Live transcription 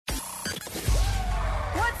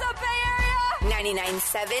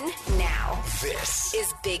99.7 now. This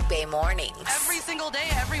is Big Bay Mornings. Every single day,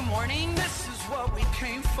 every morning. This is what we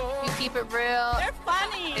came for. You keep it real. They're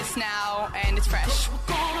funny. It's now and it's fresh.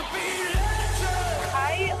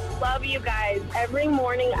 I love you guys. Every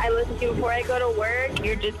morning I listen to you before I go to work.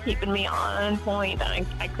 You're just keeping me on point. I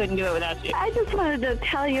couldn't do it without you. I just wanted to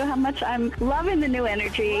tell you how much I'm loving the new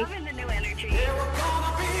energy.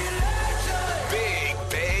 Big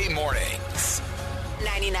Bay Mornings.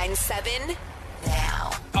 99.7 now.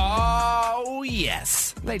 Oh,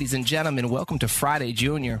 yes. Ladies and gentlemen, welcome to Friday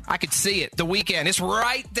Junior. I could see it. The weekend is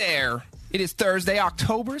right there. It is Thursday,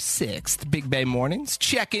 October 6th. Big Bay Mornings.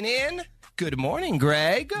 Checking in. Good morning,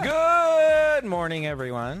 Greg. Good morning,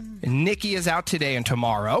 everyone. Nikki is out today and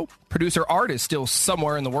tomorrow. Producer Art is still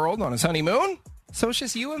somewhere in the world on his honeymoon. So it's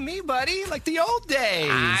just you and me, buddy, like the old days.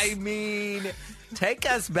 I mean, take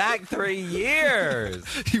us back 3 years.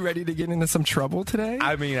 You ready to get into some trouble today?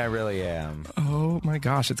 I mean, I really am. Oh, my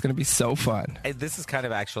gosh. It's going to be so fun. This is kind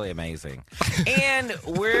of actually amazing. And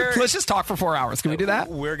Let's just talk for 4 hours. Can we do that?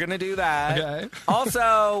 We're going to do that. Okay.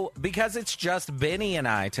 Also, because it's just Benny and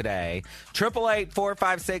I today,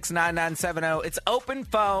 888-456-9970. It's open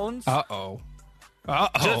phones. Uh-oh.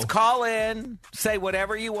 Just call in. Say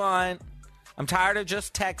whatever you want. I'm tired of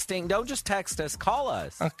just texting. Don't just text us. Call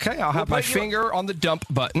us. Okay, I'll have my finger on the dump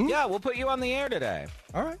button. Yeah, we'll put you on the air today.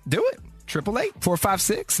 All right, do it.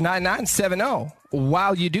 888-456-9970.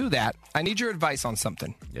 While you do that, I need your advice on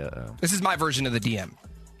something. Yeah. This is my version of the DM.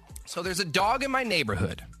 So there's a dog in my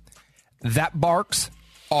neighborhood that barks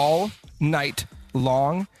all night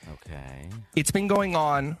long. Okay. It's been going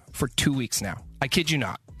on for 2 weeks now. I kid you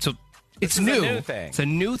not. So it's This is new. a new thing. It's a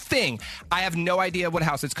new thing. I have no idea what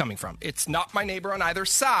house it's coming from. It's not my neighbor on either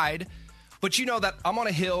side, but you know that I'm on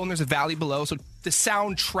a hill and there's a valley below, so the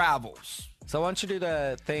sound travels. So why don't you do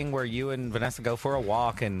the thing where you and Vanessa go for a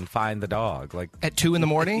walk and find the dog? Like At 2 in the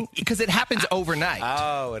morning? Because it happens overnight.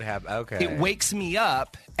 Oh, it happened. Okay. It wakes me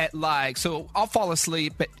up at so I'll fall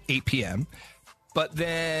asleep at 8 p.m., but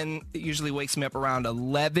then it usually wakes me up around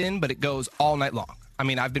 11, but it goes all night long. I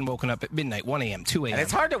mean, I've been woken up at midnight, 1 a.m., 2 a.m. And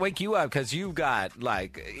it's hard to wake you up because you've got,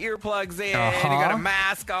 like, earplugs in, you got a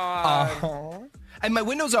mask on. And my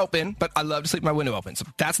window's open, but I love to sleep with my window open. So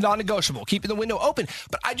that's non-negotiable, keeping the window open.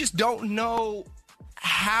 But I just don't know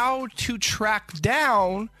how to track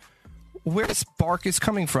down where this bark is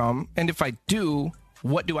coming from. And if I do,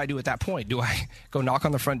 what do I do at that point? Do I go knock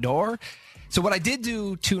on the front door? So what I did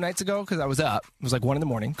do 2 nights ago, because I was up, it was like 1 in the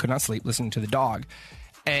morning, could not sleep, listening to the dog.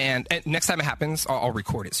 And next time it happens, I'll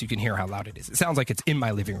record it so you can hear how loud it is. It sounds like it's in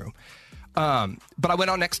my living room. But I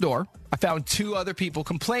went on next door. I found 2 other people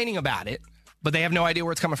complaining about it, but they have no idea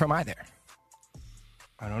where it's coming from either.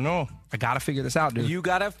 I don't know. I got to figure this out, dude. You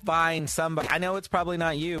got to find somebody. I know it's probably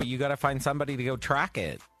not you, but you got to find somebody to go track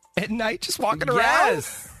it. At night, just walking around?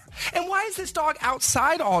 Yes. And why is this dog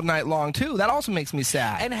outside all night long, too? That also makes me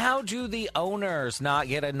sad. And how do the owners not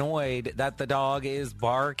get annoyed that the dog is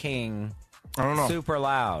barking I don't know. super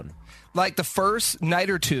loud? Like the first night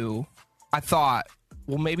or two, I thought,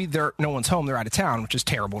 well, maybe no one's home. They're out of town, which is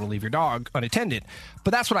terrible to leave your dog unattended.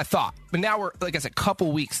 But that's what I thought. But now we're, like I said, a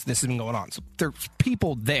couple weeks this has been going on. So there's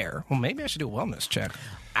people there. Well, maybe I should do a wellness check.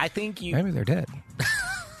 I think you... Maybe they're dead.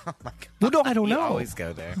 Oh my God. Well, no, I don't know. You always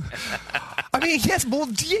go there. I mean, yes, well,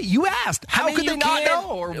 you asked. How could they not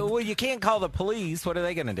know? Well, you can't call the police. What are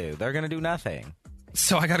they going to do? They're going to do nothing.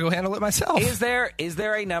 So I got to go handle it myself. Is there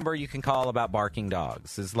a number you can call about barking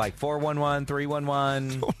dogs? Is like 411,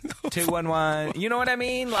 311, 211? You know what I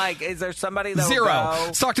mean? Like, is there somebody that 0. will go?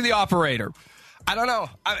 Let's talk to the operator. I don't know.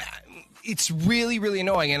 It's really, really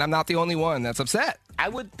annoying, and I'm not the only one that's upset. I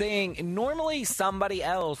would think normally somebody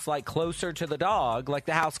else, like closer to the dog, like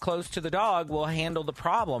the house close to the dog, will handle the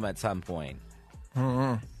problem at some point.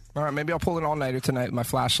 Mm-hmm. All right, maybe I'll pull an all-nighter tonight with my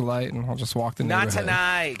flashlight, and I'll just walk the neighborhood. Not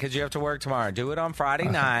tonight, because you have to work tomorrow. Do it on Friday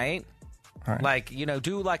night. All right. Like,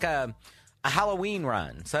 do like a Halloween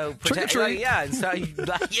run. So Trick or treat. Yeah, so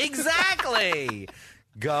exactly.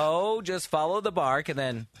 Go, just follow the bark, and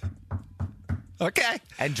then Okay.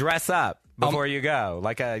 And dress up before you go,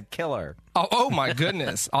 like a killer. Oh my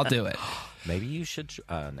goodness. I'll do it. Maybe you should.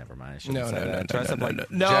 Never mind. No. Dress up like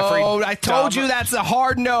No, Jeffrey I told Dahmer. you that's a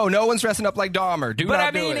hard no. No one's dressing up like Dahmer. But I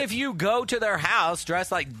mean, if you go to their house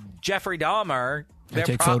dressed like Jeffrey Dahmer, I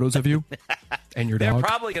take photos of you and your they're dog.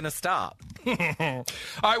 probably going to stop. All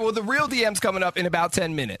right, well, the real DM's coming up in about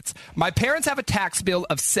 10 minutes. My parents have a tax bill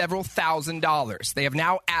of several $1,000s. They have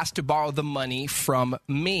now asked to borrow the money from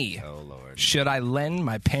me. Oh, Lord. Should I lend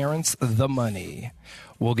my parents the money?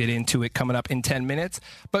 We'll get into it coming up in 10 minutes.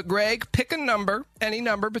 But, Greg, pick a number, any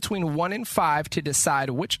number between 1 and 5 to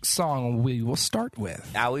decide which song we will start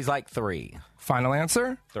with. I always like 3. Final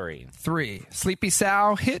answer? 3. 3. Sleepy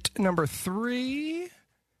Sal, hit number 3.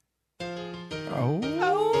 Oh,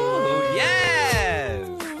 yes!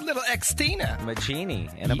 Little Xtina.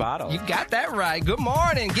 Machini in a bottle. You got that right. Good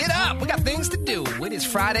morning. Get up. We got things to do. It is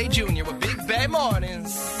Friday Junior with Big Bay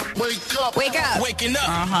Mornings. Wake up. Wake up. Waking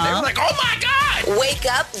up. They were like, oh my God. Wake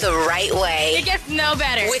up the right way. It gets no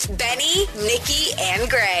better. With Benny, Nikki, and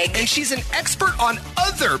Greg. And she's an expert on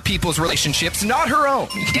other people's relationships, not her own.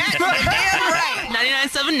 Damn right.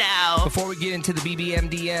 99.7 now. Before we get into the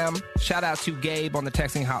BBMDM, shout out to Gabe on the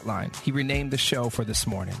texting hotline. He renamed the show for this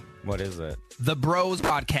morning. What is it? The Bros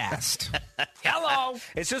Podcast. Hello.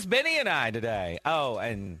 It's just Benny and I today. Oh,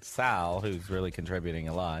 and Sal, who's really contributing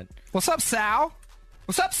a lot. What's up, Sal?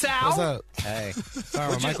 What's up, Sal? What's up? Hey.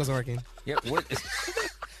 Sorry, my mic was working. Yeah,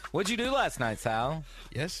 what'd you do last night, Sal?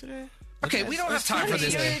 Yesterday? Okay, we don't have time for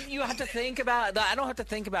this. You have to think about. I don't have to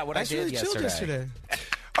think about what I did really chilled yesterday.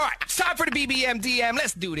 All right, it's time for the BBMDM.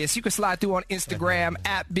 Let's do this. You can slide through on Instagram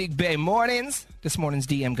at Big Bay Mornings. This morning's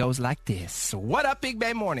DM goes like this. What up, Big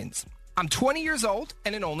Bay Mornings? I'm 20 years old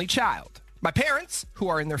and an only child. My parents, who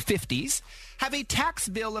are in their 50s, have a tax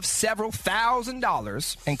bill of several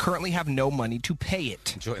 $1,000s and currently have no money to pay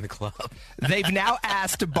it. Join the club. They've now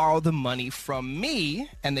asked to borrow the money from me,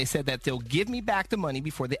 and they said that they'll give me back the money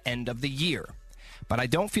before the end of the year. But I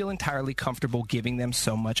don't feel entirely comfortable giving them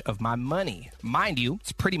so much of my money. Mind you,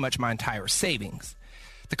 it's pretty much my entire savings.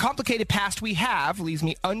 The complicated past we have leaves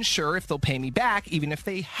me unsure if they'll pay me back, even if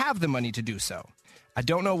they have the money to do so. I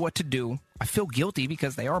don't know what to do. I feel guilty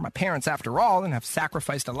because they are my parents after all and have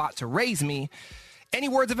sacrificed a lot to raise me. Any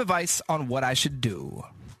words of advice on what I should do?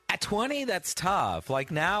 At 20, that's tough. Like,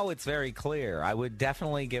 now it's very clear. I would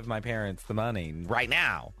definitely give my parents the money right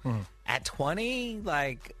now. At 20,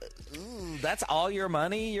 like, that's all your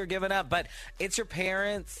money you're giving up. But it's your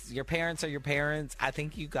parents. Your parents are your parents. I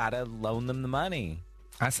think you got to loan them the money.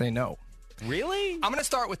 I say no. Really? I'm going to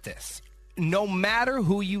start with this. No matter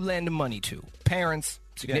who you lend money to, parents,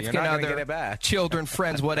 significant you're not gonna other, get it back. children,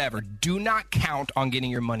 friends, whatever, do not count on getting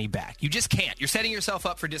your money back. You just can't. You're setting yourself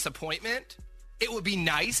up for disappointment. It would be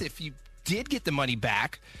nice if you did get the money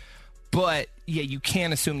back, but yeah, you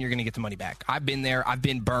can't assume you're going to get the money back. I've been there. I've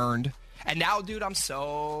been burned. And now, dude, I'm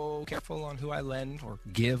so careful on who I lend or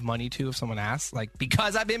give money to if someone asks. Like,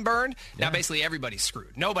 because I've been burned, now basically everybody's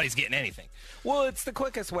screwed. Nobody's getting anything. Well, it's the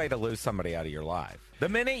quickest way to lose somebody out of your life. The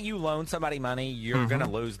minute you loan somebody money, you're going to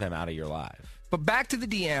lose them out of your life. But back to the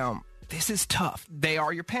DM, this is tough. They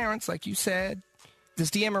are your parents, like you said.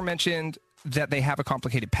 This DMer mentioned that they have a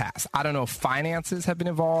complicated past. I don't know if finances have been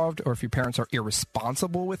involved or if your parents are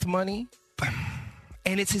irresponsible with money.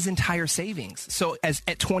 And it's his entire savings. So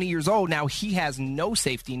at 20 years old, now he has no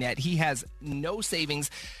safety net. He has no savings.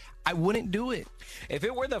 I wouldn't do it. If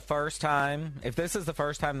it were the first time, if this is the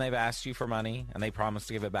first time they've asked you for money and they promise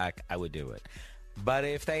to give it back, I would do it. But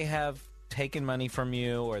if they have taken money from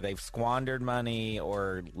you or they've squandered money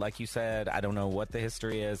or, like you said, I don't know what the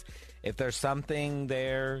history is. If there's something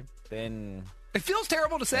there, then it feels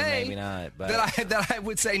terrible to say. Maybe not. But that I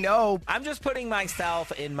would say no. I'm just putting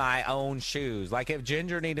myself in my own shoes. Like, if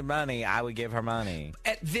Ginger needed money, I would give her money.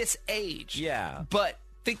 At this age. Yeah. But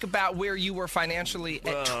think about where you were financially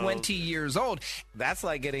at 20 years old. That's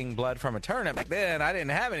like getting blood from a turnip. Back then, I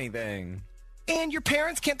didn't have anything. And your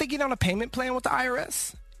parents, can't they get on a payment plan with the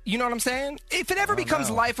IRS? You know what I'm saying? If it ever becomes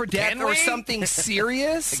life or death or something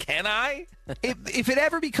serious. Can I? if it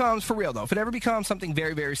ever becomes, for real though, if it ever becomes something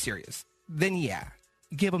very, very serious, then yeah,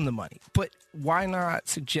 give them the money. But why not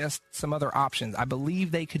suggest some other options? I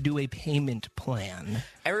believe they could do a payment plan.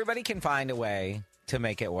 Everybody can find a way to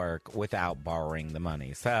make it work without borrowing the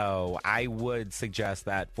money. So I would suggest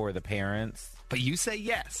that for the parents. But you say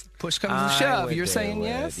yes. Push comes to shove. You're saying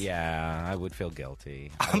yes? Yeah, I would feel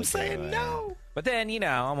guilty. I'm saying no. But then, you know,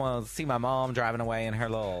 I'm going to see my mom driving away in her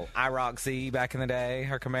little IROC Z back in the day,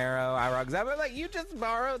 her Camaro IROC Z. I'm like, you just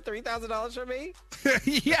borrowed $3,000 from me?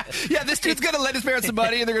 yeah, this dude's going to lend his parents some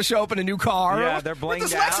money and they're going to show up in a new car. Yeah, they're blinged Where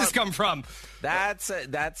does out. Lexus come from? Parents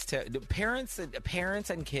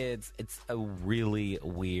and kids, it's a really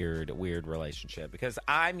weird relationship because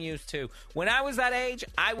I'm used to, when I was that age,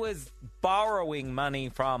 I was borrowing money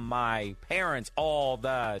from my parents all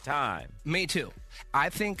the time. Me too. I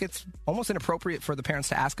think it's almost inappropriate for the parents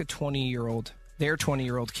to ask a 20-year-old their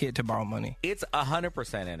 20-year-old kid to borrow money. It's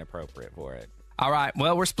 100% inappropriate for it. All right.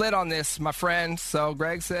 Well, we're split on this, my friend. So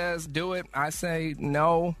Greg says do it. I say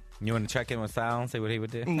no. You want to check in with Sal and see what he would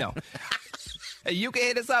do? No. You can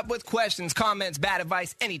hit us up with questions, comments, bad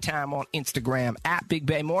advice anytime on Instagram at Big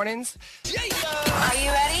Bay Mornings. Are you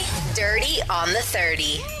ready? Dirty on the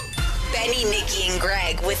 30. Benny, Nikki, and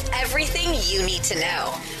Greg with everything you need to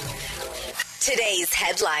know. Today's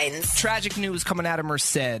headlines. Tragic news coming out of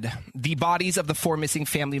Merced. The bodies of the 4 missing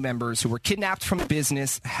family members who were kidnapped from the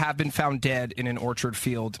business have been found dead in an orchard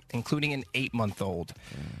field, including an 8-month-old.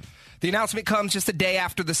 The announcement comes just a day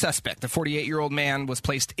after the suspect, the 48-year-old man, was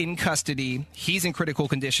placed in custody. He's in critical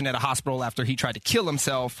condition at a hospital after he tried to kill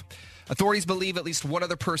himself. Authorities believe at least one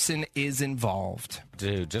other person is involved.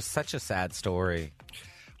 Dude, just such a sad story.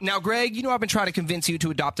 Now, Greg, you know I've been trying to convince you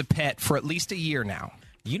to adopt a pet for at least a year now.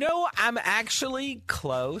 You know, I'm actually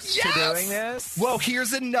close to doing this. Well,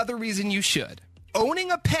 here's another reason you should.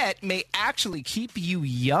 Owning a pet may actually keep you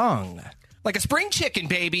young. Like a spring chicken,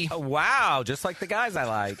 baby. Oh, wow, just like the guys I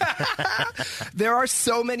like. There are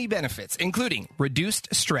so many benefits, including reduced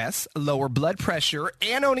stress, lower blood pressure,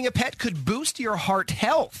 and owning a pet could boost your heart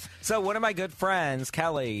health. So one of my good friends,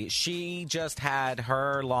 Kelly, she just had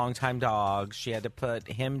her longtime dog. She had to put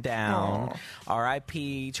him down.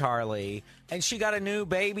 R.I.P. Charlie. And she got a new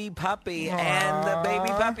baby puppy, and the baby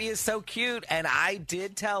puppy is so cute. And I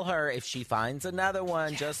did tell her if she finds another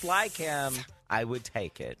one just like him, I would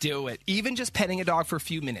take it. Do it. Even just petting a dog for a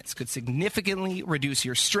few minutes could significantly reduce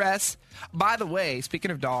your stress. By the way,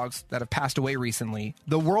 speaking of dogs that have passed away recently,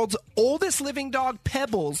 the world's oldest living dog,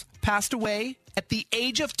 Pebbles, passed away at the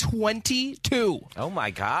age of 22. Oh,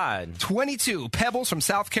 my God. 22. Pebbles from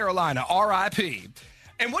South Carolina. R.I.P.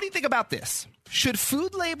 And what do you think about this? Should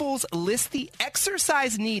food labels list the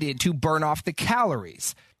exercise needed to burn off the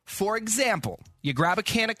calories? For example, you grab a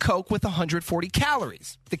can of Coke with 140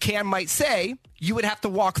 calories. The can might say you would have to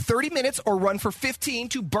walk 30 minutes or run for 15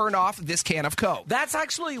 to burn off this can of Coke. That's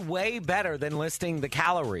actually way better than listing the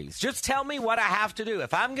calories. Just tell me what I have to do.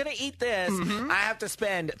 If I'm going to eat this, I have to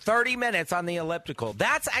spend 30 minutes on the elliptical.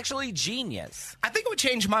 That's actually genius. I think it would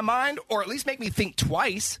change my mind, or at least make me think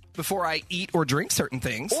twice before I eat or drink certain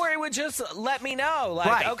things. Or it would just let me know, like,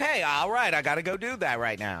 Right. okay, all right, I got to go do that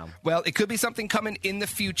right now. Well, it could be something coming in the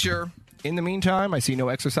future. In the meantime, I see no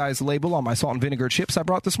exercise label on my salt and vinegar chips I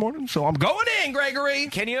brought this morning, so I'm going in, Gregory.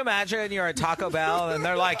 Can you imagine you're at Taco Bell and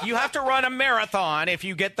they're like, you have to run a marathon if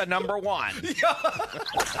you get the number 1.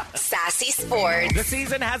 Sassy Sports. The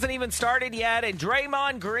season hasn't even started yet, and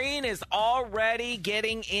Draymond Green is already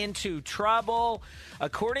getting into trouble.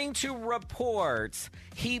 According to reports,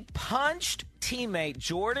 he punched teammate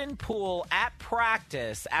Jordan Poole at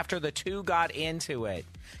practice after the two got into it.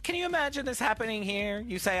 Can you imagine this happening here?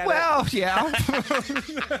 You say, Well, yeah.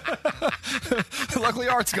 Luckily,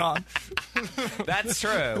 Art's gone. That's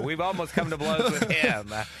true. We've almost come to blows with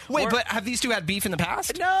him. Wait, but have these two had beef in the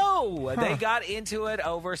past? No, they got into it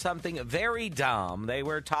over something very dumb. They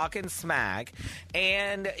were talking smack,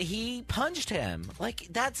 and he punched him. Like,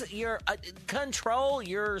 that's your control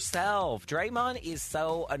yourself. Draymond is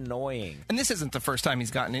so annoying. And this isn't the first time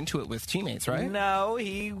he's gotten into it with teammates, right? No,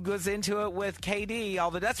 he was into it with KD.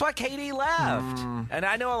 That's why KD left. And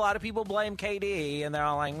I know a lot of people blame KD, and they're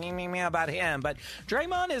all like, me about him. But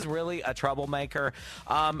Draymond is really a troublemaker.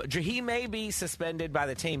 He may be suspended by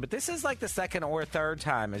the team, but this is like the second or third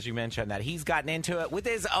time, as you mentioned, that he's gotten into it with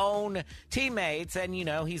his own teammates. And, you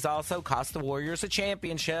know, he's also cost the Warriors a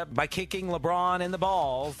championship by kicking LeBron in the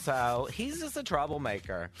balls. So he's just a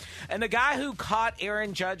troublemaker. And the guy who caught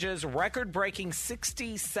Aaron Judge's record-breaking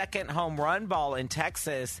 60-second home run ball in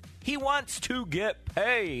Texas, he wants to get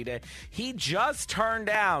paid. He just turned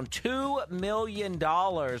down $2 million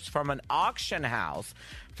from an auction house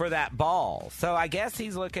for that ball. So I guess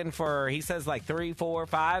he's looking for, he says, like $3, $4,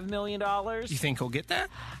 $5 million. You think he'll get that?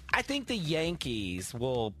 I think the Yankees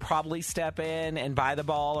will probably step in and buy the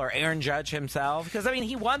ball, or Aaron Judge himself, because, I mean,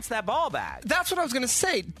 he wants that ball back. That's what I was going to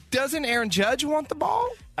say. Doesn't Aaron Judge want the ball?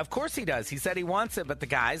 Of course he does. He said he wants it, but the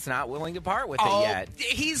guy's not willing to part with it yet.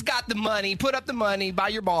 He's got the money. Put up the money. Buy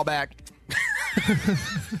your ball back.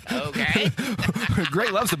 Okay. Gray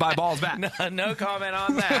loves to buy balls back. No comment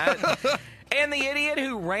on that. And the idiot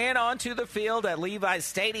who ran onto the field at Levi's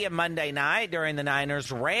Stadium Monday night during the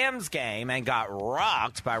Niners-Rams game and got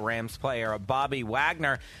rocked by Rams player Bobby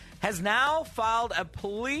Wagner has now filed a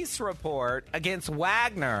police report against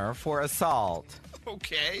Wagner for assault.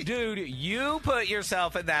 Okay. Dude, you put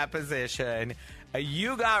yourself in that position.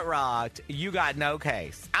 You got rocked. You got no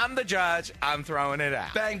case. I'm the judge. I'm throwing it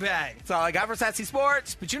out. Bang, bang. That's all I got for Sassy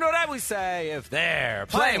Sports. But you know what I always say? If they're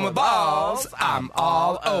Playing with balls, I'm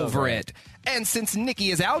all over it. And since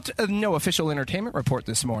Nikki is out, no official entertainment report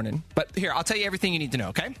this morning. But here, I'll tell you everything you need to know,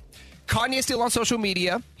 okay? Kanye's still on social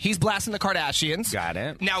media. He's blasting the Kardashians. Got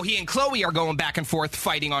it. Now, he and Khloe are going back and forth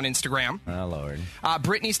fighting on Instagram. Oh, Lord.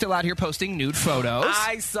 Britney's still out here posting nude photos.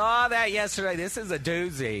 I saw that yesterday. This is a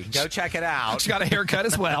doozy. Go check it out. She got a haircut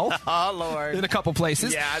as well. Oh, Lord. In a couple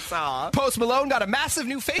places. Yeah, I saw. Post Malone got a massive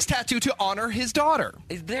new face tattoo to honor his daughter.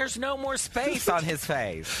 There's no more space on his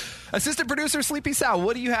face. Assistant producer Sleepy Sal,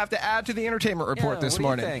 what do you have to add to the entertainment report this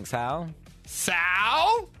morning? What do you think, Sal?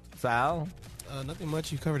 Sal? Sal? Nothing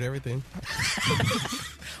much. You covered everything.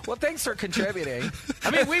 Well, thanks for contributing. I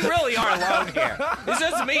mean, we really are alone here. It's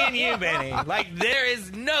just me and you, Benny. Like, there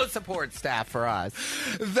is no support staff for us.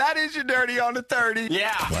 That is your Dirty on the 30.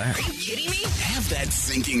 Yeah. Are you kidding me? Have that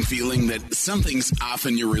sinking feeling that something's off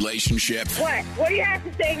in your relationship. What? What do you have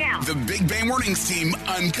to say now? The Big Bang Warnings team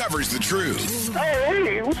uncovers the truth.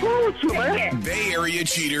 Hey, what's wrong with you, man? Bay Area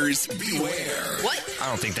cheaters, beware. What? I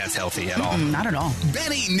don't think that's healthy at all. Not at all.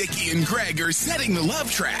 Benny, Nikki, and Greg are setting the love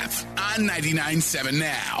trap on 99.7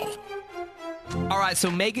 now. All right, so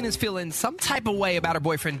Megan is feeling some type of way about her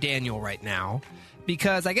boyfriend Daniel right now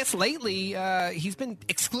because I guess lately he's been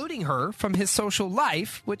excluding her from his social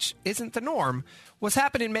life, which isn't the norm. What's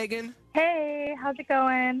happening, Megan? Hey, how's it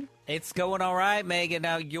going? It's going all right, Megan.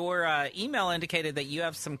 Now, your email indicated that you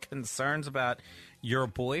have some concerns about your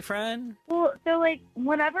boyfriend. Well, so,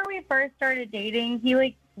 whenever we first started dating,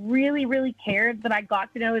 he, really, really cared that I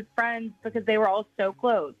got to know his friends because they were all so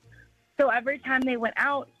close. So every time they went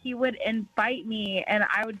out, he would invite me and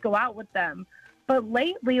I would go out with them. But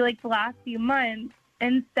lately, the last few months,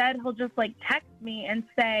 instead he'll just text me and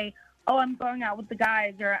say, oh, I'm going out with the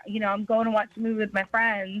guys, or, I'm going to watch a movie with my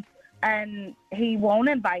friends, and he won't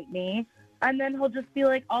invite me. And then he'll just be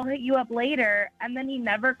like, I'll hit you up later. And then he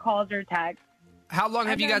never calls or texts. How long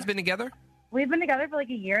have you guys been together? We've been together for a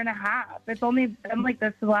year and a half. It's only been like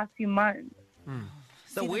this for the last few months.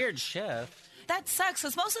 It's a weird shift. That sucks,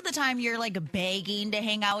 because most of the time you're begging to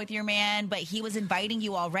hang out with your man, but he was inviting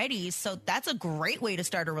you already, so that's a great way to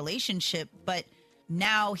start a relationship. But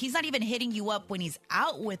now he's not even hitting you up when he's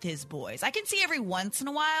out with his boys. I can see every once in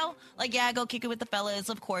a while, go kick it with the fellas,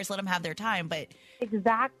 of course, let them have their time, but...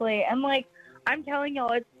 Exactly. And, I'm telling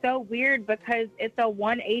y'all, it's so weird because it's a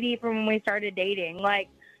 180 from when we started dating.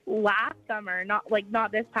 Last summer, not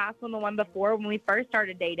this past one, the one before, when we first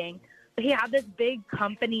started dating, he had this big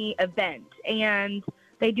company event, and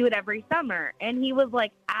they do it every summer. And he was,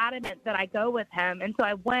 adamant that I go with him. And so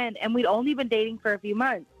I went, and we'd only been dating for a few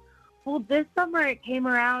months. Well, this summer it came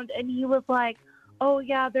around, and he was like, oh,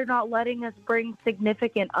 yeah, they're not letting us bring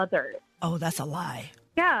significant others. Oh, that's a lie.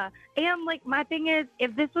 Yeah. And, my thing is,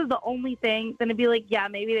 if this was the only thing, then it'd be yeah,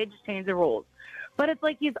 maybe they just changed the rules. But it's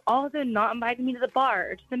he's also not inviting me to the bar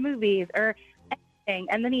or to the movies or anything.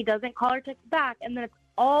 And then he doesn't call or text back. And then it's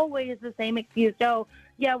always the same excuse. Oh,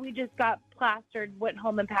 yeah, we just got plastered, went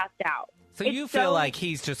home and passed out. So you feel like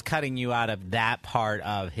he's just cutting you out of that part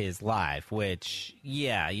of his life, which,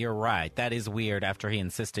 yeah, you're right. That is weird after he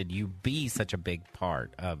insisted you be such a big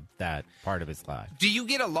part of that part of his life. Do you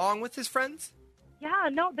get along with his friends? Yeah,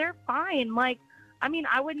 no, they're fine.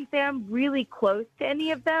 I wouldn't say I'm really close to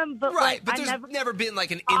any of them, but right. But there's never been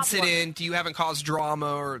an incident. You haven't caused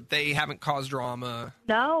drama, or they haven't caused drama.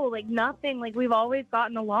 No, nothing. We've always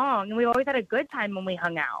gotten along, and we've always had a good time when we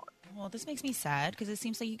hung out. Well, this makes me sad because it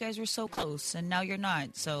seems like you guys were so close, and now you're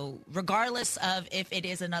not. So regardless of if it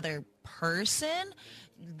is another person,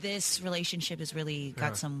 this relationship has really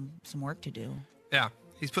got some work to do. Yeah,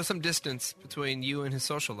 he's put some distance between you and his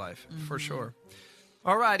social life, for sure.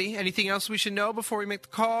 Alrighty, anything else we should know before we make the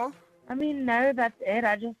call? No, that's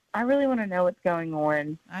it. I really want to know what's going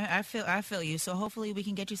on. I feel you. So hopefully we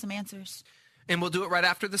can get you some answers. And we'll do it right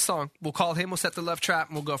after the song. We'll call him, we'll set the love trap,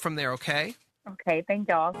 and we'll go from there, okay? Okay, thank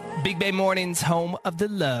y'all. Big Bay Mornings, home of the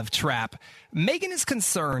love trap. Megan is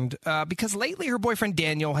concerned because lately her boyfriend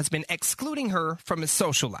Daniel has been excluding her from his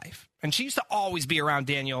social life. And she used to always be around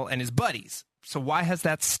Daniel and his buddies. So why has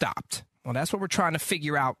that stopped? Well, that's what we're trying to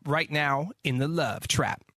figure out right now in the love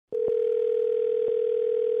trap.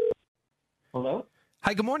 Hello?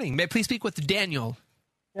 Hi, good morning. May I please speak with Daniel?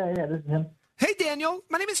 Yeah, this is him. Hey, Daniel.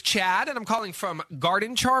 My name is Chad, and I'm calling from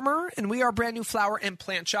Garden Charmer, and we are a brand new flower and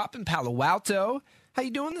plant shop in Palo Alto. How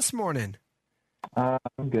you doing this morning?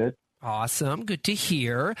 I'm good. Awesome. Good to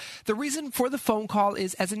hear. The reason for the phone call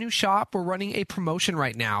is as a new shop, we're running a promotion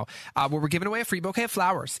right now where we're giving away a free bouquet of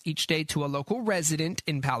flowers each day to a local resident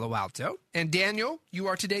in Palo Alto. And Daniel, you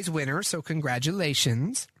are today's winner, so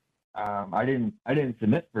congratulations. I didn't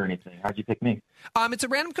submit for anything. How'd you pick me? It's a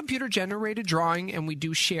random computer-generated drawing, and we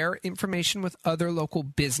do share information with other local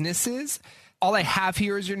businesses. All I have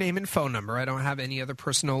here is your name and phone number. I don't have any other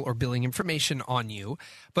personal or billing information on you.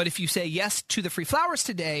 But if you say yes to the free flowers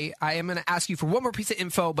today, I am going to ask you for one more piece of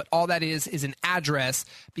info, but all that is an address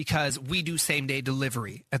because we do same-day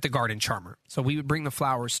delivery at the Garden Charmer. So we would bring the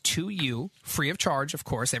flowers to you free of charge, of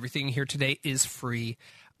course. Everything here today is free.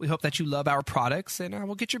 We hope that you love our products, and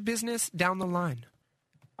we'll get your business down the line.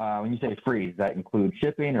 When you say free, does that include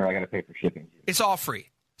shipping, or I got to pay for shipping? It's all free.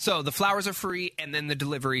 So the flowers are free, and then the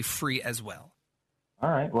delivery free as well. All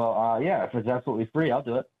right. Well, yeah, if it's absolutely free, I'll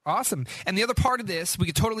do it. Awesome. And the other part of this, we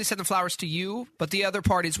could totally send the flowers to you, but the other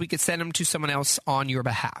part is we could send them to someone else on your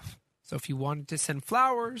behalf. So if you wanted to send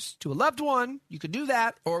flowers to a loved one, you could do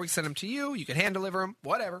that, or we could send them to you. You could hand deliver them,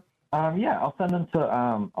 whatever. Yeah, I'll send them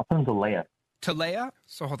to Leah. To Leah?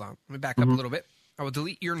 So hold on. Let me back up a little bit. I will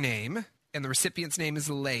delete your name, and the recipient's name is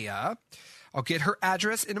Leah. I'll get her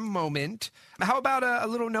address in a moment. How about a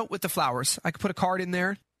little note with the flowers? I could put a card in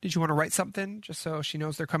there. Did you want to write something just so she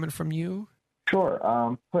knows they're coming from you? Sure.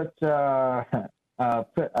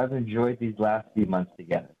 I've enjoyed these last few months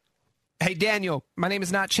together. Hey, Daniel, my name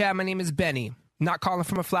is not Chad. My name is Benny. Not calling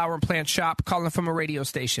from a flower and plant shop, calling from a radio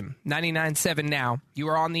station. 99.7 now. You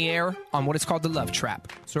are on the air on what is called the Love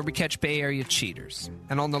Trap. It's where we catch Bay Area cheaters.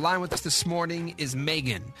 And on the line with us this morning is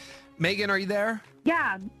Megan. Megan, are you there?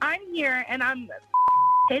 Yeah, I'm here, and I'm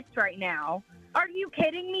pissed right now. Are you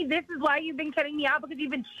kidding me? This is why you've been cutting me out, because you've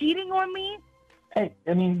been cheating on me? Hey,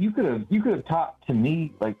 I mean, you could have talked to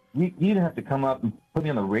me. Like, you didn't have to come up and put me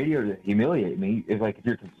on the radio to humiliate me. If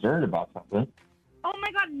you're concerned about something. Oh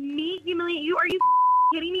my God, me humiliate you? Are you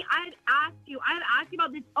kidding me? I had asked you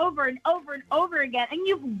about this over and over and over again, and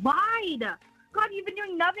you've lied. God, you've been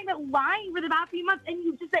doing nothing but lying for the past few months, and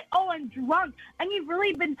you just say, "Oh, I'm drunk," and you've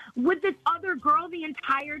really been with this other girl the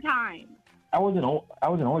entire time. I wasn't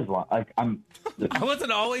always lying. I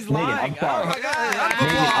wasn't always Megan, lying. I'm sorry. Oh my God!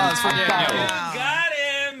 Got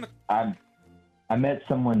him. I met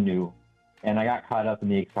someone new, and I got caught up in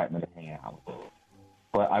the excitement of hanging out with her.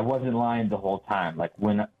 But I wasn't lying the whole time. Like,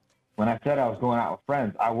 when I said I was going out with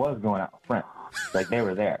friends, I was going out with friends. Like, they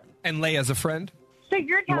were there. And Leia's a friend? So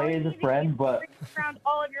you're telling Leia's me a friend, but around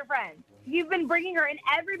all of your friends. You've been bringing her, and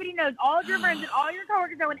everybody knows. All of your friends and all your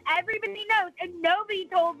coworkers know, and everybody knows, and nobody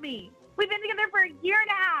told me. We've been together for a year and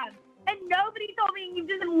a half, and nobody told me, and you've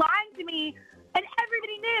just been lying to me, and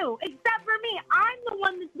everybody knew, except for me. I'm the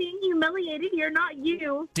one that's being humiliated here, not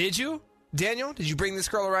you. Did you? Daniel, did you bring this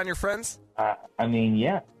girl around your friends? I mean,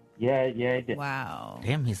 yeah, I did. Wow.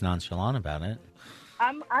 Damn, he's nonchalant about it.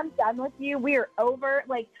 I'm done with you. We're over.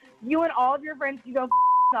 Like, you and all of your friends, you go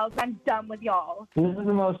yourselves. I'm done with y'all. This is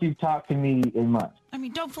the most you've talked to me in months. I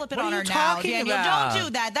mean, don't flip it What on are her you now, talking Daniel. about? Don't do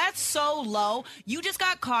that. That's so low. You just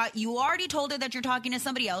got caught. You already told her that you're talking to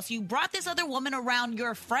somebody else. You brought this other woman around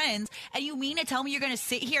your friends, and you mean to tell me you're going to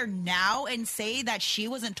sit here now and say that she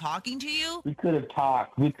wasn't talking to you? We could have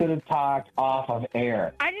talked. We could have talked off of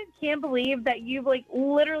air. I just can't believe that you've,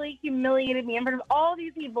 literally humiliated me in front of all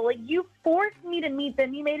these people. You forced me to meet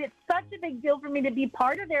them. You made it such a big deal for me to be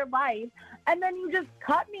part of their life, and then you just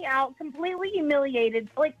cut me out, completely humiliated.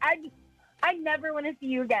 I never want to see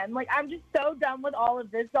you again. I'm just so done with all of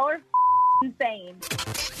this. Y'all are insane.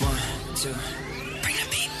 1, 2. Bring the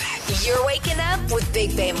beat back. You're waking up with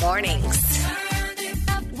Big Bay Mornings.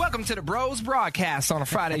 Welcome to the Bros Broadcast on a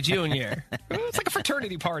Friday, Junior. It's like a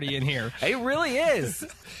fraternity party in here. It really is.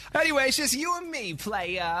 Anyway, it's just you and me,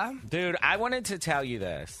 playa. Dude, I wanted to tell you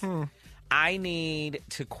this. I need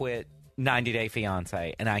to quit 90 Day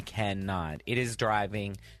Fiancé, and I cannot. It is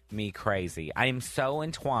driving me crazy. I am so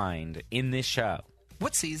entwined in this show.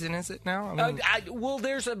 What season is it now? Well,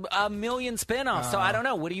 there's a million spinoffs, so I don't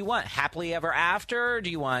know. What do you want? Happily Ever After? Do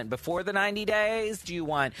you want Before the 90 Days? Do you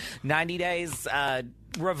want 90 Days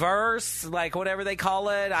Reverse? Whatever they call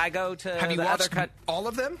it. I go to Have you the watched other cut. all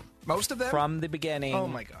of them? Most of them? From the beginning. Oh,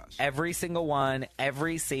 my gosh. Every single one,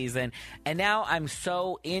 every season. And now I'm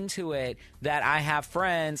so into it that I have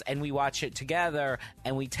friends and we watch it together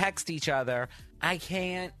and we text each other. I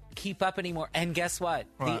can't keep up anymore. And guess what?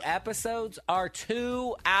 The episodes are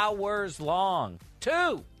 2 hours long.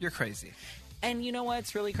 2! You're crazy. And you know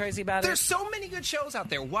what's really crazy about it? There's so many good shows out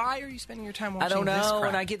there. Why are you spending your time watching I don't this know, crap?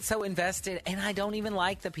 and I get so invested, and I don't even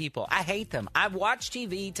like the people. I hate them. I watch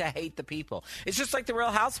TV to hate the people. It's just like the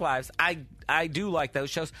Real Housewives. I do like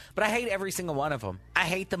those shows, but I hate every single one of them. I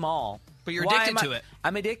hate them all. But you're Why addicted am to it.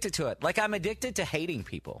 I'm addicted to it. Like, I'm addicted to hating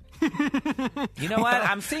people. You know what?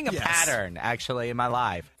 I'm seeing a pattern, actually, in my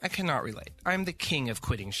life. I cannot relate. I'm the king of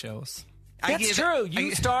quitting shows. That's true.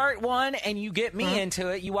 You start one and you get me into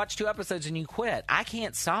it. You watch 2 episodes and you quit. I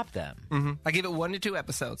can't stop them. Mm-hmm. I give it 1 to 2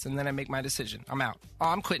 episodes and then I make my decision. I'm out. Oh,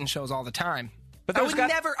 I'm quitting shows all the time. But I would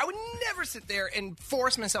never sit there and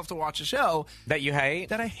force myself to watch a show that you hate.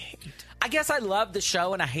 That I hate. I guess I love the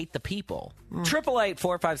show and I hate the people.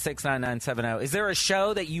 888-456-9970. Is there a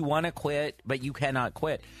show that you want to quit but you cannot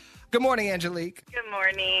quit? Good morning, Angelique. Good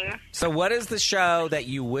morning. So what is the show that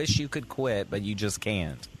you wish you could quit but you just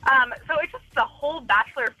can't? So it's just the whole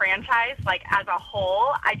Bachelor franchise, like as a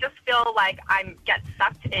whole. I just feel like I get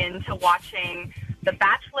sucked into watching The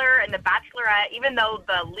Bachelor and The Bachelorette, even though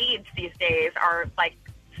the leads these days are like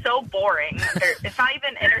so boring. It's not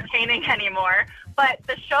even entertaining anymore. But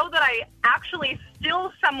the show that I actually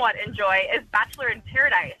still somewhat enjoy is Bachelor in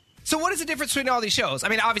Paradise. So what is the difference between all these shows? I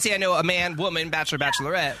mean, obviously I know a man, woman, Bachelor,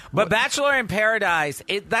 Bachelorette. But Bachelor in Paradise,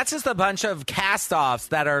 that's just a bunch of cast-offs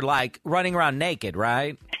that are like running around naked,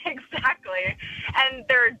 right? Exactly. And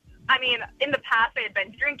in the past they had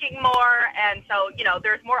been drinking more, and so,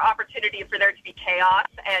 there's more opportunity for there to be chaos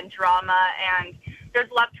and drama, and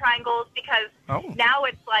there's love triangles because now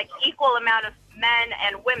it's like equal amount of men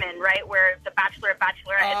and women, right? Where the Bachelor and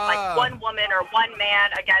Bachelorette, it's like one woman or one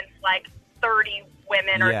man against like 30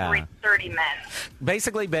 women or 30 men.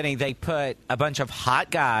 Basically, Benny, they put a bunch of hot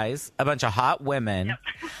guys, a bunch of hot women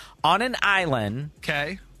on an island.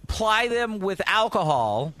 Okay. Ply them with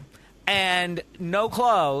alcohol and no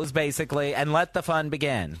clothes, basically, and let the fun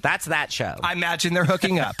begin. That's that show. I imagine they're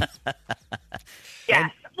hooking up.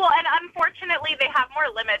 Yes. Well, and unfortunately, they have more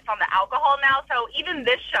limits on the alcohol now, so even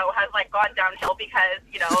this show has, like, gone downhill because,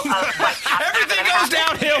 of, like, everything goes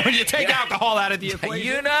downhill when you take alcohol out of the equation.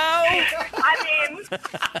 You know? I mean...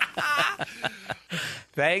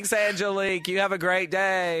 Thanks, Angelique. You have a great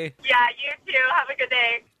day. Yeah, you too. Have a good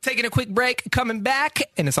day. Taking a quick break, coming back,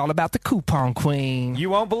 and it's all about the Coupon Queen. You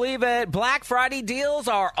won't believe it. Black Friday deals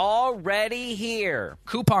are already here.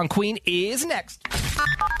 Coupon Queen is next.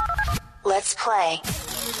 Let's play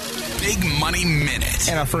Big Money Minute.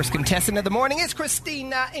 And our first contestant of the morning is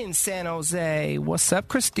Christina in San Jose. What's up,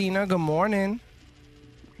 Christina? Good morning.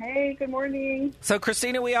 Hey, good morning. So,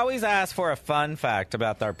 Christina, we always ask for a fun fact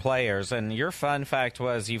about our players, and your fun fact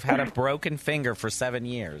was you've had a broken finger for 7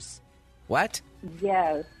 years. What?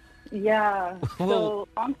 Yes. Yeah. So,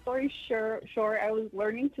 long story short, I was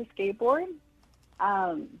learning to skateboard,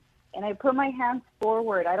 and I put my hands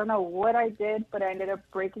forward. I don't know what I did, but I ended up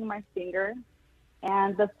breaking my finger,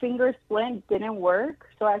 and the finger splint didn't work,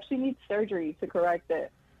 so I actually need surgery to correct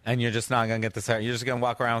it. And you're just not going to get the surgery? You're just going to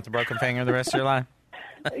walk around with a broken finger the rest of your life?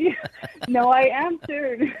 No, I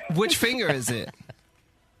answered. Which finger is it?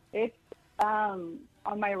 It's on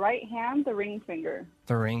my right hand, the ring finger.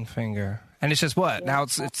 The ring finger. And it's just what? Yeah. Now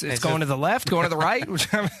it's going to the left, going to the right?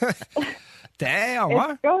 Damn.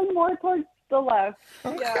 It's going more towards the left.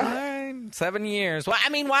 Okay. Yeah. 7 years. Well, I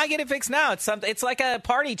mean, why get it fixed now? It's something. It's like a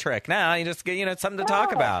party trick now. You just get, it's something to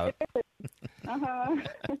talk about. Uh-huh.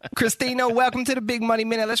 Christina, welcome to the Big Money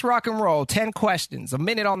Minute. Let's rock and roll. 10 questions, a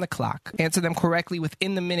minute on the clock. Answer them correctly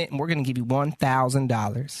within the minute, and we're going to give you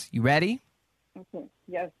 $1,000. You ready? Okay.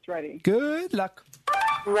 Yes, ready. Good luck.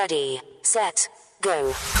 Ready, set,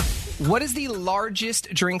 go. What is the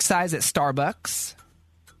largest drink size at Starbucks?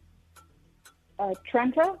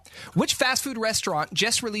 Trenta. Which fast food restaurant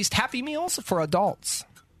just released Happy Meals for adults?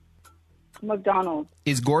 McDonald's.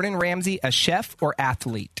 Is Gordon Ramsay a chef or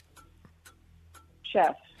athlete?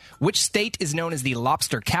 Chef. Which state is known as the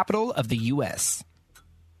lobster capital of the U.S.?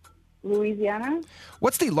 Louisiana.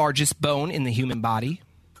 What's the largest bone in the human body?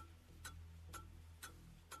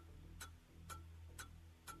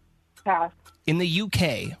 Pass. In the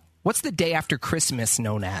U.K., what's the day after Christmas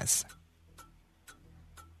known as?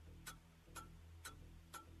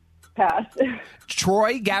 Pass.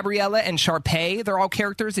 Troy, Gabriella, and Sharpay, they're all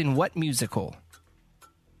characters in what musical?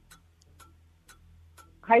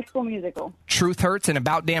 High School Musical. Truth Hurts and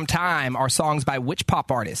About Damn Time are songs by which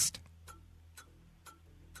pop artist?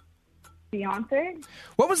 Beyonce.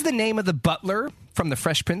 What was the name of the butler from The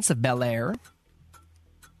Fresh Prince of Bel-Air?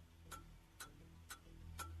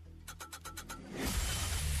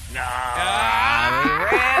 We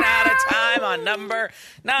ran out of time on number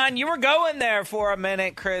 9. You were going there for a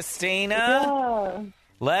minute, Christina. Yeah.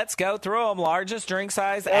 Let's go through them. Largest drink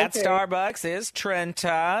size at Starbucks is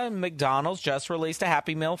Trenta. McDonald's just released a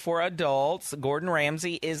Happy Meal for adults. Gordon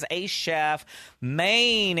Ramsay is a chef.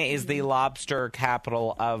 Maine is the lobster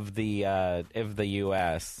capital of the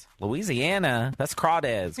U.S. Louisiana, that's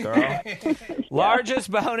crawdads, girl.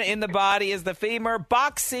 Largest bone in the body is the femur.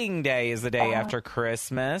 Boxing Day is the day after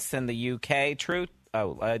Christmas in the U.K.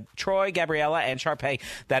 Troy, Gabriella, and Sharpay.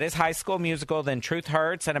 That is High School Musical. Then Truth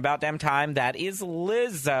Hurts and About Damn Time. That is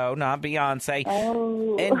Lizzo, not Beyonce.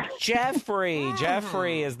 Oh. And Jeffrey.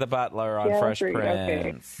 Jeffrey is the butler on Fresh Prince.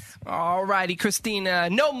 Okay. All righty,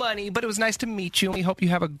 Christina. No money, but it was nice to meet you. We hope you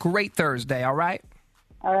have a great Thursday, all right?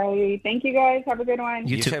 All right. Thank you, guys. Have a good one.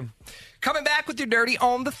 You too. Coming back with your Dirty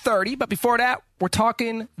on the 30. But before that, we're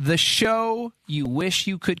talking the show you wish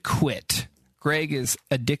you could quit. Greg is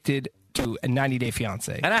addicted to a 90-Day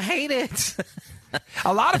Fiancé. And I hate it.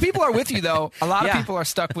 A lot of people are with you, though. A lot of people are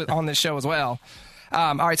stuck on this show as well.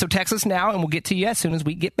 All right, so text us now, and we'll get to you as soon as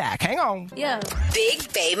we get back. Hang on. Yeah.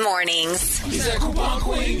 Big Bay Mornings. He's a coupon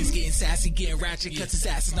queen. He's getting sassy, getting ratchet, cuts his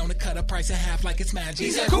asses on the cut a price in half like it's magic.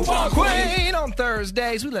 He's a coupon queen. On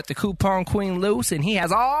Thursdays, we let the coupon queen loose, and he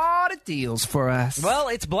has all the deals for us. Well,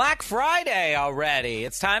 it's Black Friday already.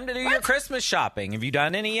 It's time to do your Christmas shopping. Have you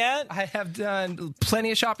done any yet? I have done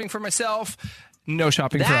plenty of shopping for myself. No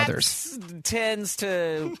shopping for others. Tends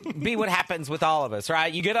to be what happens with all of us,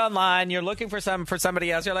 right? You get online, you're looking for something for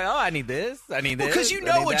somebody else. You're like, oh, I need this. I need this. Because you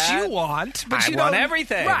know what you want. But I want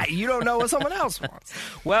everything. Right. You don't know what someone else wants.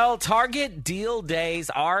 Well, Target deal days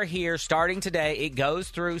are here starting today. It goes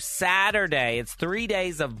through Saturday. It's 3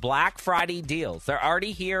 days of Black Friday deals. They're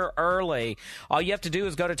already here early. All you have to do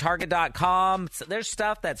is go to Target.com. There's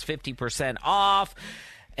stuff that's 50% off.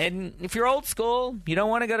 And if you're old school, you don't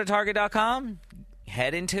want to go to Target.com,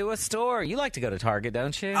 head into a store. You like to go to Target,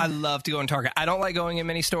 don't you? I love to go in Target. I don't like going in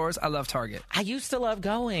many stores. I love Target. I used to love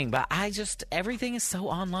going, but everything is so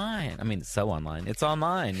online. I mean, it's so online. It's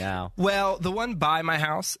online now. Well, the one by my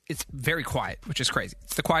house, it's very quiet, which is crazy.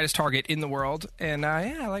 It's the quietest Target in the world. And,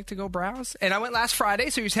 I like to go browse. And I went last Friday,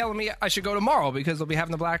 so you're telling me I should go tomorrow because they'll be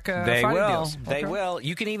having the Black Friday deals. They will.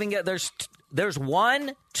 You can even get, there's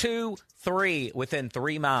 1, 2, 3 within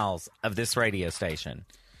 3 miles of this radio station.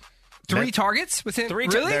 3 Targets within?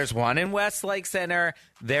 Really? There's one in Westlake Center.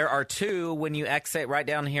 There are 2 when you exit right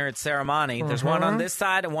down here at Ceremony. There's one on this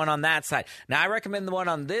side and one on that side. Now, I recommend the one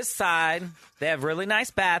on this side. They have really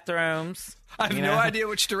nice bathrooms. I have no idea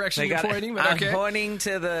which direction you're pointing, but okay. I'm pointing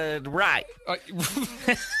to the right.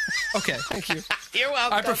 Okay, thank you. You're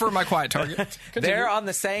welcome. I prefer my quiet Target. They're on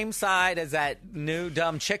the same side as that new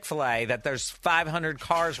dumb Chick-fil-A that there's 500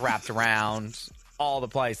 cars wrapped around all the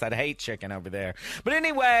place. I'd hate chicken over there. But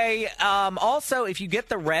anyway, also, if you get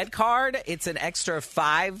the red card, it's an extra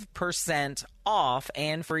 5% off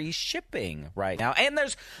and free shipping right now. And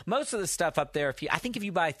there's most of the stuff up there. I think if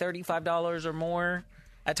you buy $35 or more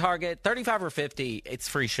at Target, $35 or $50, it's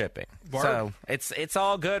free shipping. Word. So it's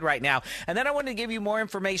all good right now. And then I wanted to give you more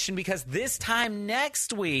information because this time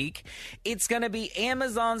next week, it's going to be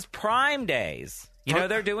Amazon's Prime Days. You know,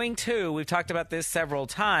 they're doing 2. We've talked about this several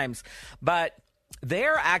times, but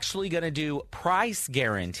they're actually going to do price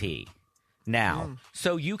guarantee now.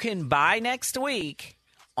 So you can buy next week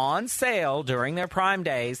on sale during their Prime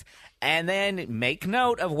Days and then make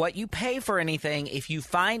note of what you pay for anything. If you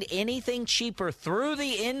find anything cheaper through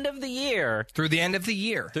the end of the year. Through the end of the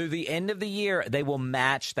year, they will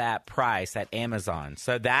match that price at Amazon.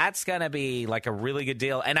 So that's going to be like a really good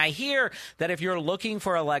deal. And I hear that if you're looking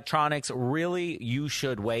for electronics, really you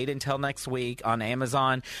should wait until next week on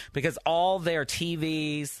Amazon because all their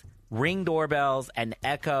TVs, Ring doorbells, and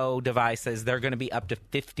Echo devices, they're going to be up to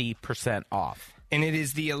 50% off. And it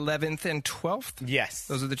is the 11th and 12th? Yes.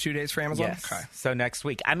 Those are the 2 days for Amazon? Yes. Okay. So next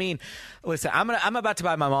week. I mean, listen, I'm about to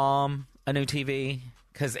buy my mom a new TV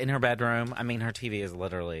because in her bedroom, I mean, her TV is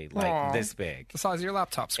literally like this big. The size of your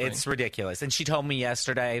laptop screen. It's ridiculous. And she told me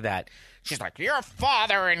yesterday that she's like, your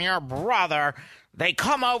father and your brother, they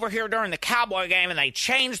come over here during the Cowboy game and they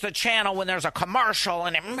change the channel when there's a commercial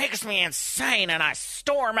and it makes me insane and I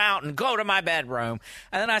storm out and go to my bedroom.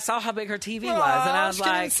 And then I saw how big her TV was and I was she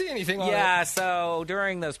like, didn't see anything on yeah, it. So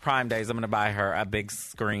during those Prime Days, I'm going to buy her a big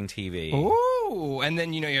screen TV. Ooh, and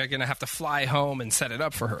then you're going to have to fly home and set it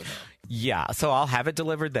up for her, though. Yeah, so I'll have it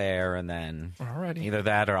delivered there, and then Alrighty. either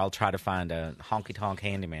that or I'll try to find a honky-tonk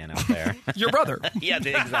handyman out there. Your brother. Yeah,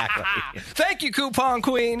 exactly. Thank you, Coupon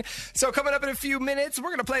Queen. So coming up in a few minutes, we're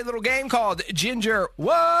going to play a little game called Ginger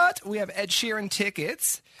What? We have Ed Sheeran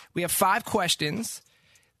tickets. We have 5 questions.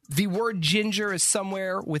 The word ginger is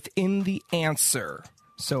somewhere within the answer.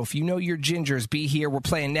 So if you know your gingers, be here. We're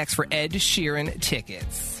playing next for Ed Sheeran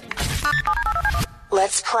tickets.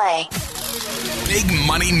 Let's play. Big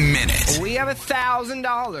Money Minute. We have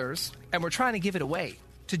 $1,000, and we're trying to give it away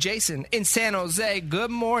to Jason in San Jose. Good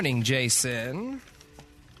morning, Jason.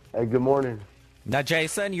 Hey, good morning. Now,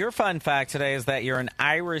 Jason, your fun fact today is that you're an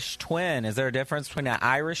Irish twin. Is there a difference between an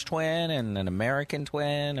Irish twin and an American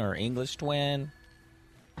twin or English twin?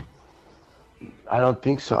 I don't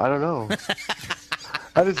think so. I don't know.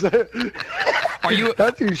 I just Are you?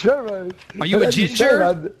 Not too sure, man. Are you a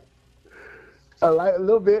ginger? A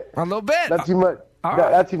little bit. A little bit. Not too much. All Not,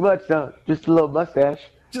 right. not too much. No. Just a little mustache.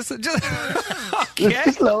 Just okay.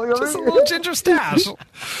 Just a little ginger stash.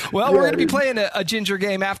 Well, we're Yeah, going to be dude. playing a ginger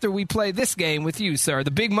game after we play this game with you, sir. The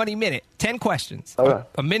Big Money Minute. 10 questions. Okay.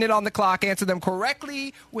 A minute on the clock. Answer them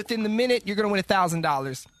correctly within the minute. You're going to win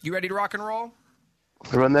 $1,000. You ready to rock and roll?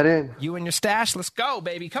 Run that in. You and your stash. Let's go,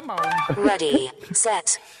 baby. Come on. Ready,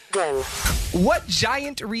 set, go. What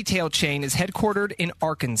giant retail chain is headquartered in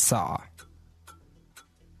Arkansas?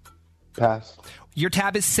 Pass. Your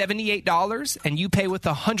tab is $78, and you pay with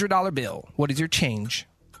a $100 bill. What is your change?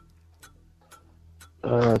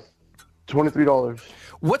 $23.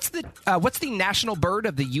 What's the national bird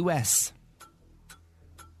of the U.S.?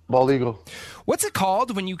 Bald eagle. What's it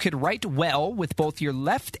called when you could write well with both your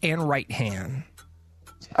left and right hand?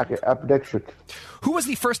 Okay, apodextric. Who was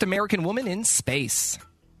the first American woman in space?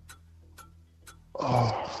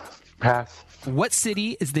 Oh, pass. What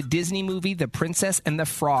city is the Disney movie The Princess and the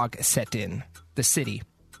Frog set in? The city.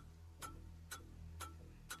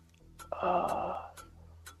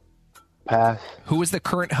 Pass. Who is the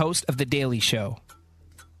current host of The Daily Show?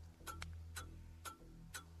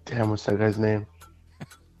 Damn, what's that guy's name?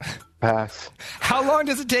 Pass. How long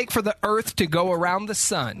does it take for the Earth to go around the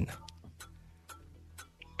sun?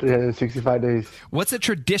 365 days. What's a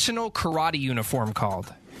traditional karate uniform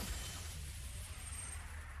called?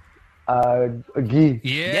 A gi.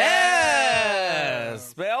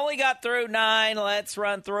 Yes! We only got through 9. Let's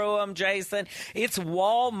run through them, Jason. It's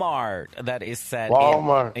Walmart that is set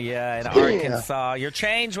Walmart. in Yeah. Arkansas. Your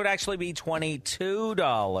change would actually be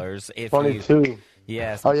 $22 if 22.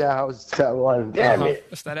 Yes. Oh, yeah, I was that one. Damn it.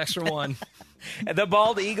 Just that extra one. The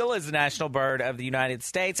bald eagle is the national bird of the United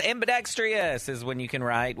States. Ambidextrous is when you can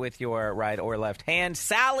write with your right or left hand.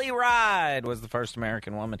 Sally Ride was the first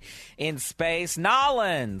American woman in space.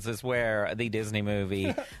 Nolans is where the Disney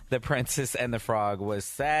movie The Princess and the Frog was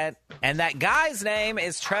set. And that guy's name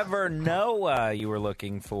is Trevor Noah you were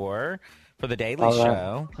looking for The Daily All right.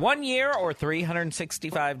 Show. 1 year or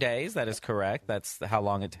 365 days. That is correct. That's how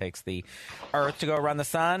long it takes the Earth to go around the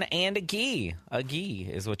sun. And a gi. A gi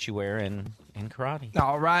is what you wear in karate.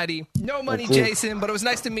 All righty. No money, That's it. Jason, but it was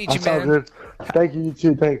nice to meet you, That sounds man. good. Thank you, you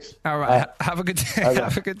too. Thanks. All right. Have a good day. Okay.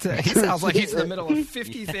 Have a good day. He sounds like he's in the middle of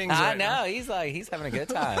 50 things I right know. now. He's having a good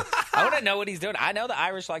time. I want to know what he's doing. I know the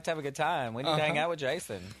Irish like to have a good time. We need to hang out with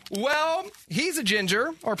Jason. Well, he's a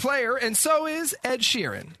ginger, our player, and so is Ed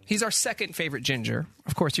Sheeran. He's our second favorite ginger.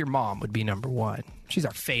 Of course, your mom would be number one. She's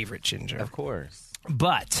our favorite ginger. Of course.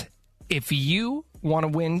 But if you want to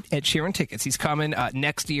win Ed Sheeran tickets, he's coming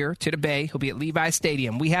next year to the Bay. He'll be at Levi's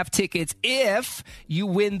Stadium. We have tickets if you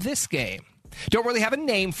win this game. Don't really have a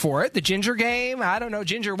name for it. The ginger game, I don't know,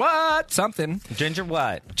 ginger what? Something. Ginger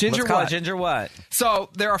what? Ginger Let's call what? it ginger what? So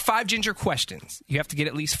there are 5 ginger questions. You have to get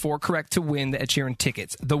at least 4 correct to win the Ed Sheeran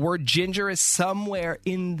tickets. The word ginger is somewhere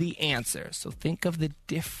in the answer. So think of the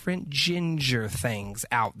different ginger things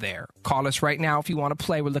out there. Call us right now if you want to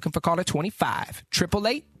play. We're looking for caller 25.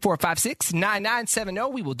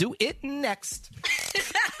 888-456-9970. We will do it next.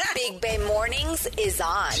 Big Bay Mornings is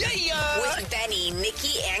on. Yeah. With Benny,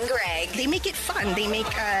 Nikki, and Greg. They make it fun. They make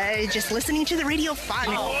just listening to the radio fun.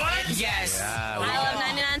 Yes. I love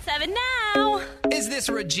 99.7 now. Is this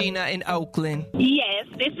Regina in Oakland? Yes,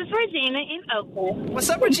 this is Regina in Oakland. What's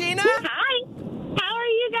up, Regina? Hi. How are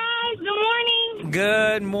you guys? Good morning.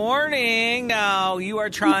 Good morning. Now, you are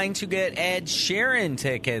trying to get Ed Sheeran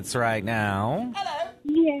tickets right now.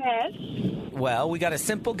 Yes. Well, we got a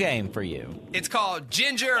simple game for you. It's called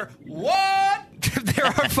Ginger What? There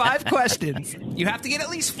are 5 questions. You have to get at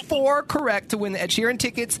least 4 correct to win the Ed Sheeran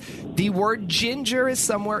tickets. The word ginger is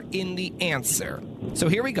somewhere in the answer. So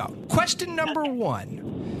here we go. Question number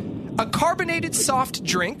 1. A carbonated soft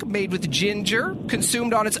drink made with ginger,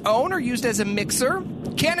 consumed on its own or used as a mixer.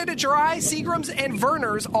 Canada Dry, Seagram's, and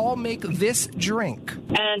Verner's all make this drink.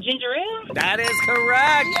 Ginger ale? That is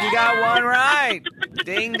correct. Yeah! You got one right.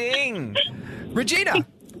 Ding, ding. Regina,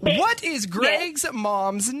 what is Greg's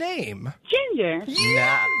mom's name? Ginger.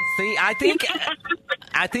 Yeah. See, I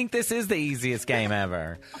think this is the easiest game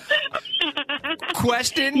ever.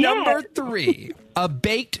 Question number 3. A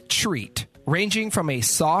baked treat ranging from a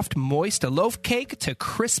soft, moist loaf cake to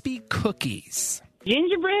crispy cookies.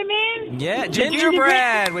 Gingerbread man? Yeah,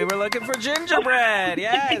 gingerbread. We were looking for gingerbread.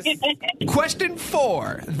 Yes. Question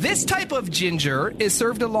 4. This type of ginger is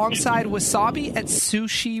served alongside wasabi at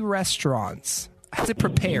sushi restaurants. How's it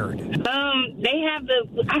prepared? They have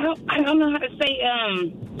I don't know how to say,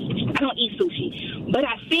 I don't eat sushi, but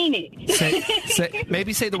I've seen it.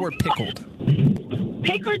 Maybe say the word pickled.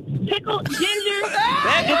 Pickled ginger. Pickled ginger.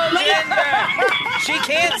 She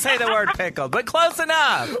can't say the word pickled, but close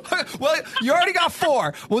enough. Well, you already got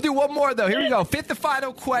 4. We'll do one more, though. Here we go. 5th and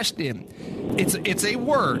final question. It's a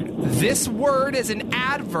word. This word as an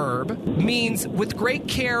adverb means with great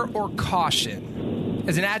care or caution.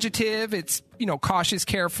 As an adjective, it's, cautious,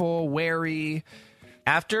 careful, wary.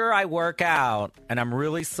 After I work out and I'm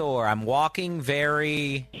really sore, I'm walking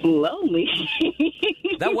very... slowly.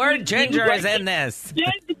 The word ginger is in this.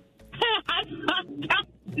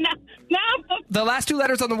 No. The last 2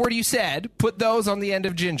 letters on the word you said, put those on the end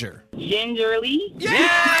of ginger. Gingerly.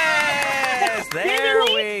 Yes! There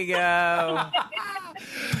we go.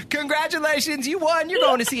 Congratulations, you won. You're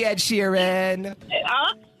going to see Ed Sheeran.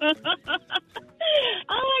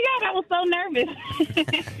 Oh my God, I was so nervous.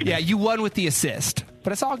 Yeah, you won with the assist,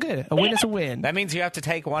 but it's all good. A win is a win. That means you have to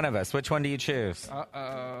take one of us. Which one do you choose?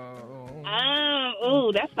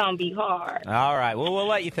 Ooh, that's gonna be hard. All right, well, we'll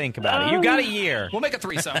let you think about it. You've got a year. We'll make a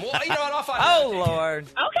threesome. I'll find Oh, Lord.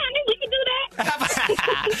 Okay, we can do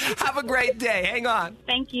that. Have a great day. Hang on.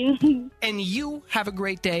 Thank you. And you have a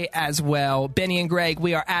great day as well. Benny and Greg,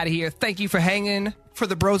 we are out of here. Thank you for hanging for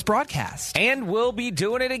the Bros broadcast. And we'll be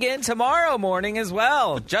doing it again tomorrow morning as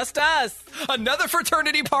well. Just us. Another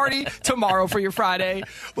fraternity party tomorrow for your Friday.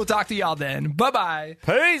 We'll talk to y'all then. Bye-bye.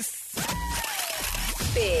 Peace.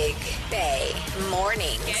 Big Bay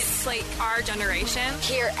Mornings. It's like our generation.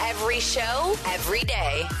 Hear every show, every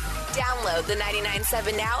day. Download the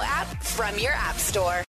 99.7 Now app from your app store.